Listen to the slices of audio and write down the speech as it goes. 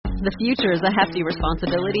The future is a hefty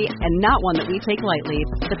responsibility and not one that we take lightly.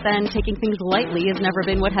 But then taking things lightly has never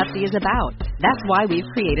been what Hefty is about. That's why we've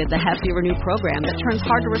created the Hefty Renew program that turns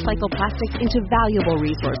hard-to-recycle plastics into valuable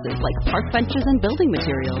resources like park benches and building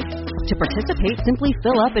materials. To participate, simply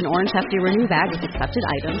fill up an orange Hefty Renew bag with accepted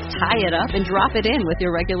items, tie it up, and drop it in with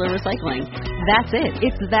your regular recycling. That's it.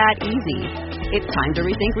 It's that easy. It's time to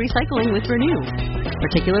rethink recycling with Renew.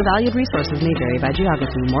 Particular valued resources may vary by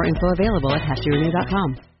geography. More info available at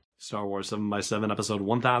heftyrenew.com. Star Wars 7x7, episode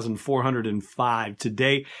 1405.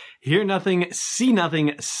 Today, Hear Nothing, See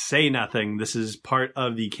Nothing, Say Nothing. This is part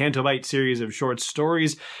of the Canto Bight series of short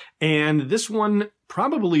stories, and this one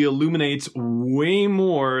probably illuminates way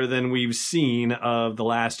more than we've seen of The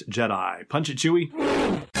Last Jedi. Punch it, Chewie.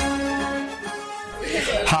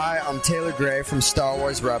 Hi, I'm Taylor Gray from Star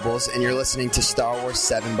Wars Rebels, and you're listening to Star Wars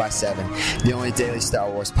 7x7, the only daily Star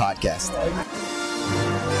Wars podcast.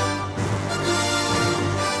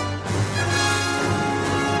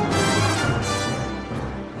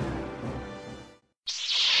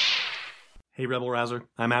 Hey Rebel Rouser,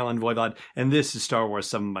 I'm Alan Voivod, and this is Star Wars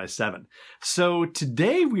 7x7. So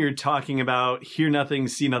today we are talking about Hear Nothing,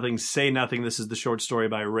 See Nothing, Say Nothing. This is the short story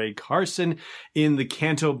by Ray Carson in the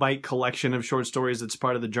Canto Bight collection of short stories that's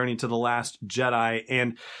part of the Journey to the Last Jedi.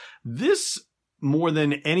 And this, more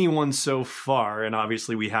than anyone so far, and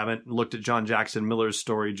obviously we haven't looked at John Jackson Miller's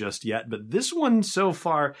story just yet, but this one so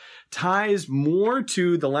far ties more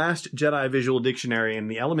to the Last Jedi Visual Dictionary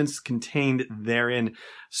and the elements contained therein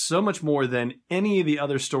so much more than any of the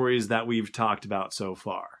other stories that we've talked about so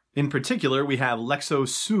far. In particular, we have Lexo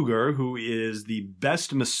Suger, who is the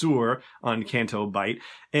best masseur on Canto Bight.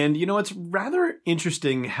 And, you know, it's rather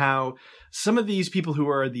interesting how some of these people who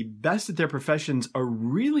are the best at their professions are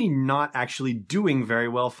really not actually doing very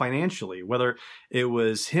well financially. Whether it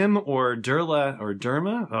was him or Durla or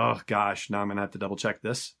Derma. Oh, gosh, now I'm going to have to double check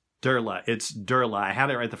this. Durla. It's Durla. I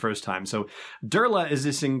had it right the first time. So Durla is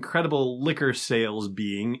this incredible liquor sales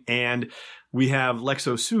being, and we have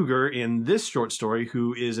Lexo Suger in this short story,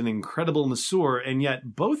 who is an incredible masseur, and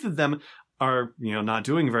yet both of them are, you know, not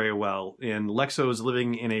doing very well. And Lexo is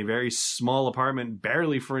living in a very small apartment,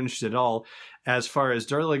 barely furnished at all. As far as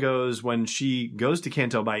Durla goes, when she goes to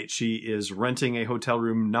Canto Bight, she is renting a hotel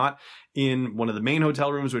room, not in one of the main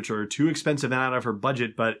hotel rooms, which are too expensive and out of her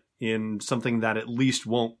budget, but in something that at least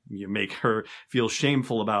won't make her feel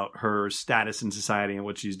shameful about her status in society and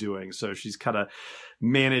what she's doing. So she's got to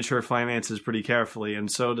manage her finances pretty carefully,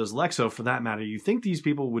 and so does Lexo for that matter. You think these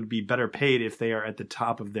people would be better paid if they are at the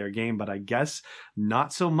top of their game, but I guess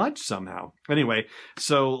not so much somehow. Anyway,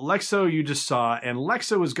 so Lexo you just saw, and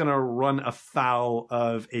Lexo is going to run afoul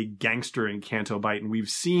of a gangster in Canto Bight, and we've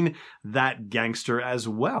seen that gangster as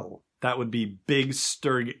well. That would be Big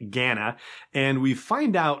Sturg Ganna. And we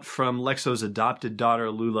find out from Lexo's adopted daughter,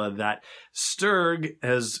 Lula, that Sturg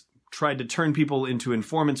has tried to turn people into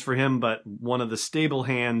informants for him, but one of the stable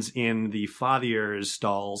hands in the Fathier's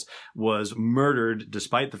stalls was murdered,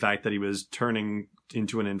 despite the fact that he was turning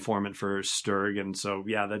into an informant for Sturg. And so,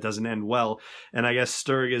 yeah, that doesn't end well. And I guess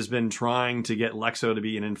Sturg has been trying to get Lexo to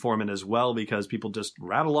be an informant as well, because people just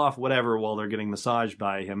rattle off whatever while they're getting massaged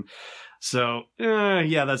by him. So,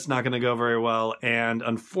 yeah, that's not going to go very well. And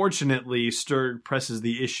unfortunately, Sturg presses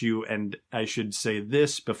the issue. And I should say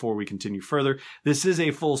this before we continue further. This is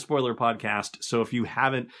a full spoiler podcast. So if you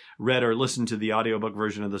haven't read or listened to the audiobook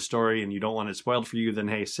version of the story and you don't want it spoiled for you, then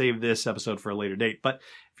hey, save this episode for a later date. But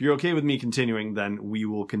if you're okay with me continuing, then we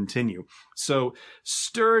will continue. So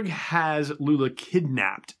Sturg has Lula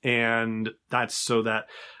kidnapped, and that's so that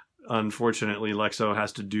unfortunately, Lexo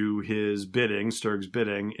has to do his bidding, Sturg's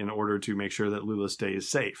bidding, in order to make sure that Lula stays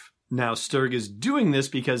safe. Now, Sturg is doing this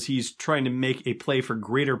because he's trying to make a play for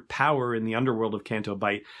greater power in the underworld of Canto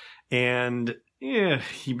Bight. And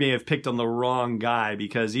he may have picked on the wrong guy,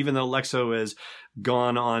 because even though Lexo has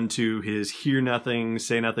gone on to his hear nothing,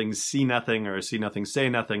 say nothing, see nothing, or see nothing, say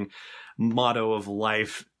nothing motto of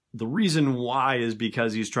life, the reason why is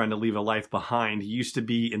because he's trying to leave a life behind. He used to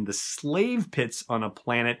be in the slave pits on a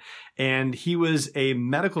planet, and he was a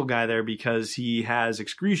medical guy there because he has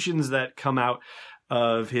excretions that come out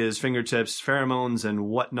of his fingertips, pheromones and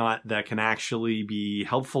whatnot, that can actually be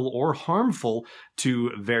helpful or harmful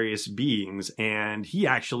to various beings. And he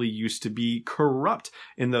actually used to be corrupt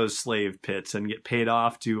in those slave pits and get paid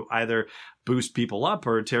off to either boost people up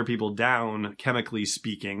or tear people down, chemically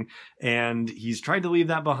speaking. And he's tried to leave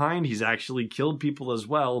that behind. He's actually killed people as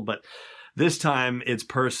well, but this time it's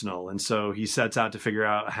personal. And so he sets out to figure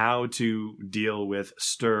out how to deal with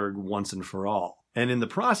Sturg once and for all. And in the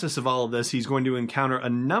process of all of this, he's going to encounter a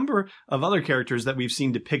number of other characters that we've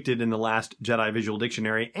seen depicted in The Last Jedi Visual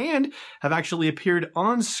Dictionary and have actually appeared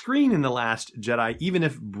on screen in The Last Jedi, even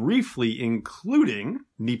if briefly, including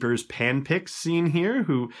Neeper's Panpix seen here,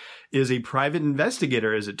 who is a private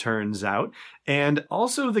investigator, as it turns out, and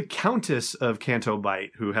also the Countess of Canto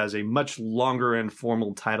Bight, who has a much longer and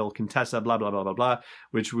formal title, Contessa, blah, blah, blah, blah, blah,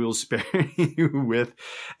 which we'll spare you with.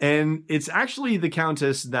 And it's actually the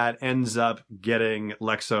Countess that ends up getting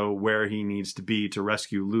Lexo where he needs to be to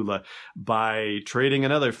rescue Lula by trading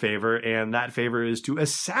another favor, and that favor is to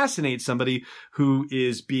assassinate somebody who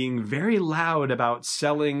is being very loud about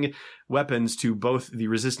selling weapons to both the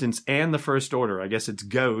Resistance and the First Order. I guess it's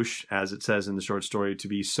gauche, as it says in the short story, to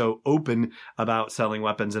be so open about selling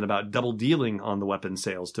weapons and about double dealing on the weapon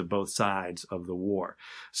sales to both sides of the war.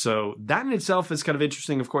 So that in itself is kind of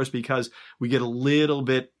interesting, of course, because we get a little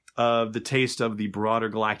bit of the taste of the broader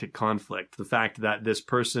galactic conflict. The fact that this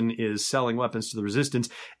person is selling weapons to the Resistance,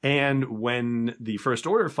 and when the First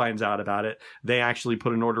Order finds out about it, they actually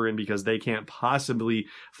put an order in because they can't possibly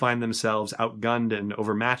find themselves outgunned and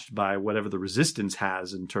overmatched by whatever the Resistance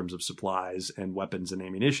has in terms of supplies and weapons and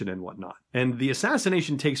ammunition and whatnot. And the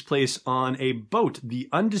assassination takes place on a boat, the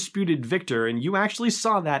Undisputed Victor, and you actually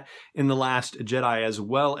saw that in The Last Jedi, as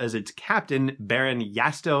well as its captain, Baron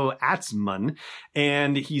Yasto Atzmon,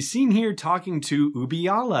 and he's seen here talking to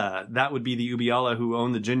Ubiala. That would be the Ubiala who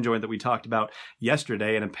owned the gin joint that we talked about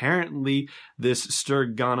yesterday, and apparently this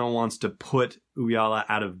Sturg Gano wants to put Ubiala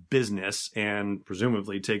out of business and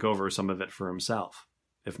presumably take over some of it for himself,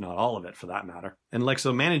 if not all of it for that matter. And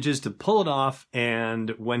Lexo manages to pull it off, and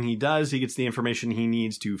when he does, he gets the information he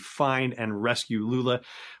needs to find and rescue Lula,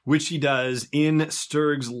 which he does in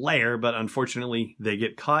Sturg's lair, but unfortunately they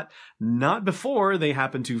get caught not before they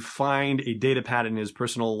happen to find a datapad in his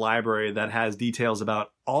personal library that has details about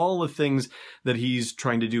all the things that he's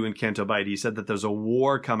trying to do in Canto Bight. He said that there's a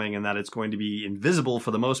war coming and that it's going to be invisible for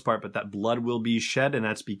the most part, but that blood will be shed, and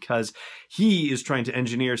that's because he is trying to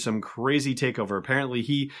engineer some crazy takeover. Apparently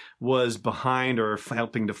he was behind or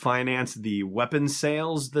helping to finance the weapons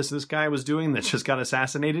sales this guy was doing that just got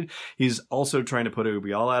assassinated. He's also trying to put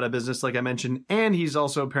Ubiala out of business, like I mentioned, and he's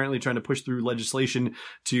also apparently trying to push through legislation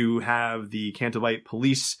to have the Canto Bight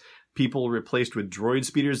police people replaced with droid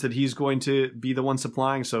speeders that he's going to be the one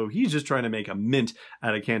supplying. So he's just trying to make a mint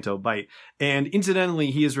out of Canto Bight. And incidentally,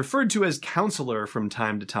 he is referred to as counselor from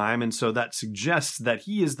time to time. And so that suggests that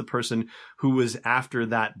he is the person who was after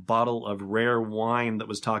that bottle of rare wine that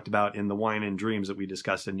was talked about in the Wine and Dreams that we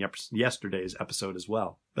discussed in yesterday's episode as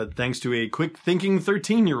well. But thanks to a quick-thinking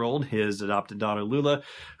 13-year-old, his adopted daughter Lula,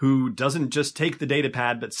 who doesn't just take the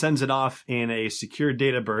datapad but sends it off in a secure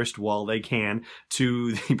data burst while they can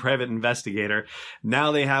to the private investigator,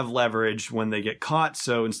 now they have leverage when they get caught.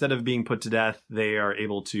 So instead of being put to death, they are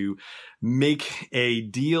able to make a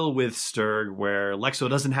deal with Sturg where Lexo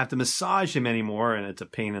doesn't have to massage him anymore, and it's a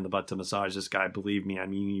pain in the butt to massage this guy, believe me. I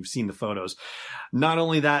mean, you've seen the photos. Not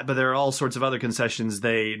only that, but there are all sorts of other concessions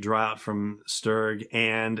they draw out from Sturg,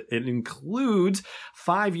 and it includes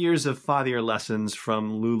 5 years of fathier lessons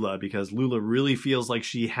from Lula, because Lula really feels like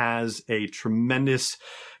she has a tremendous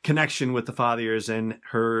connection with the Fathiers, and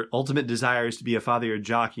her ultimate desire is to be a Fathier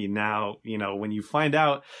jockey. Now, when you find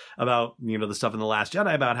out about, the stuff in The Last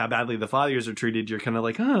Jedi about how badly the Fathiers are treated, you're kind of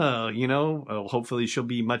like, hopefully she'll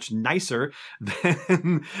be much nicer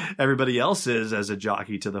than everybody else is as a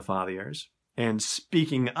jockey to the Fathiers. And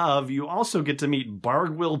speaking of, you also get to meet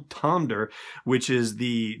Bargwill Tomder, which is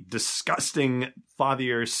the disgusting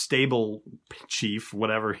Fathier stable chief,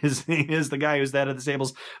 whatever his name is, the guy who's the head of the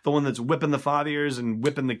stables, the one that's whipping the Fathiers and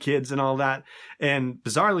whipping the kids and all that. And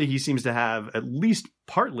bizarrely, he seems to have at least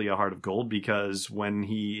partly a heart of gold, because when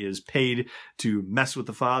he is paid to mess with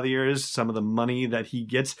the Fathiers, some of the money that he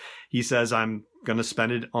gets, he says, I'm going to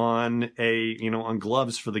spend it on on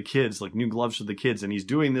gloves for the kids, like new gloves for the kids. And he's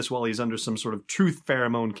doing this while he's under some sort of truth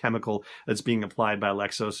pheromone chemical that's being applied by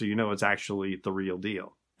Lexo. So it's actually the real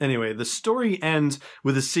deal. Anyway, the story ends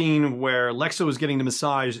with a scene where Lexo is getting to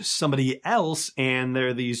massage somebody else, and there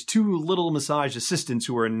are these two little massage assistants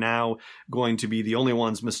who are now going to be the only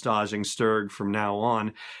ones massaging Sturg from now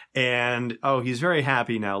on. And, he's very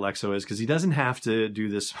happy now, Lexo is, because he doesn't have to do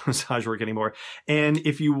this massage work anymore. And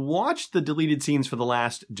if you watch the deleted scenes for The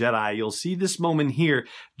Last Jedi, you'll see this moment here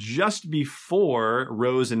just before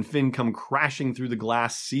Rose and Finn come crashing through the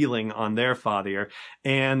glass ceiling on their Fathier.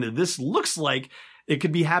 And this looks like it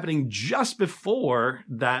could be happening just before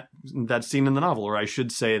that scene in the novel, or I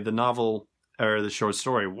should say the novel or the short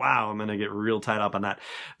story. Wow, I'm going to get real tied up on that.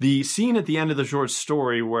 The scene at the end of the short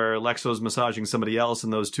story where Lexo's massaging somebody else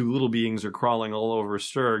and those two little beings are crawling all over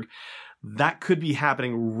Sturg, that could be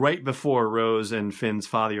happening right before Rose and Finn's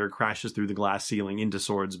father crashes through the glass ceiling into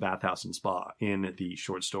Sword's bathhouse and spa in the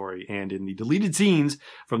short story and in the deleted scenes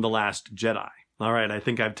from The Last Jedi. All right, I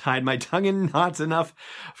think I've tied my tongue in knots enough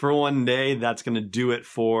for one day. That's going to do it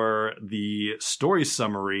for the story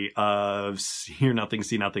summary of Hear Nothing,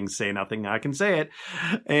 See Nothing, Say Nothing. I can say it.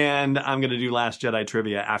 And I'm going to do Last Jedi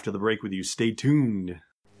trivia after the break with you. Stay tuned.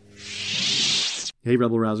 Hey,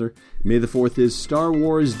 Rebel Rouser. May the 4th is Star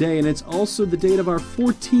Wars Day, and it's also the date of our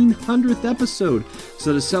 1400th episode.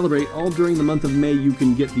 So to celebrate, all during the month of May, you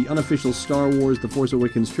can get the unofficial Star Wars The Force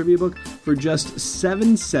Awakens trivia book for just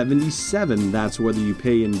 $7.77. That's whether you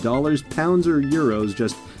pay in dollars, pounds, or euros,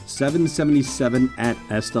 just $7.77 at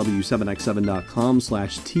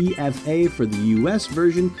sw7x7.com/TFA for the US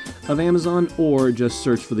version of Amazon, or just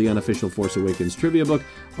search for the unofficial Force Awakens trivia book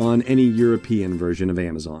on any European version of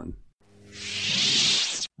Amazon.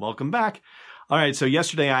 Welcome back. All right, so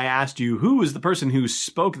yesterday I asked you who was the person who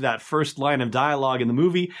spoke that first line of dialogue in the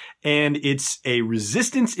movie, and it's a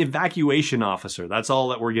resistance evacuation officer. That's all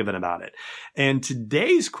that we're given about it. And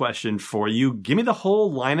today's question for you, give me the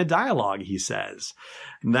whole line of dialogue, he says.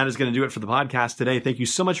 And that is going to do it for the podcast today. Thank you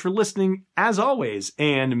so much for listening, as always,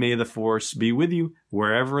 and may the Force be with you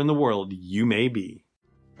wherever in the world you may be.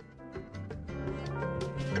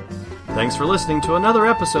 Thanks for listening to another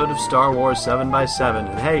episode of Star Wars 7x7.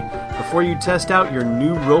 And hey, before you test out your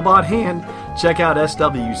new robot hand, check out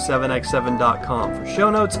sw7x7.com for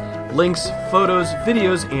show notes, links, photos,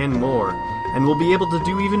 videos, and more. And we'll be able to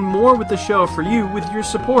do even more with the show for you with your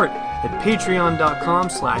support at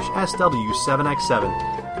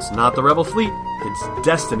patreon.com/sw7x7. It's not the Rebel Fleet, it's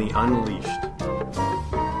Destiny Unleashed.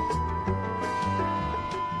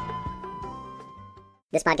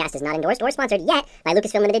 This podcast is not endorsed or sponsored yet by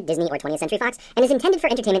Lucasfilm Limited, Disney, or 20th Century Fox, and is intended for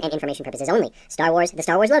entertainment and information purposes only. Star Wars, the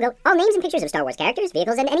Star Wars logo, all names and pictures of Star Wars characters,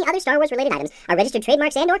 vehicles, and any other Star Wars-related items are registered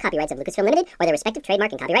trademarks and/or copyrights of Lucasfilm Limited or their respective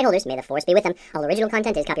trademark and copyright holders. May the Force be with them. All original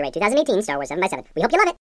content is copyright 2018 Star Wars 7x7. We hope you love it.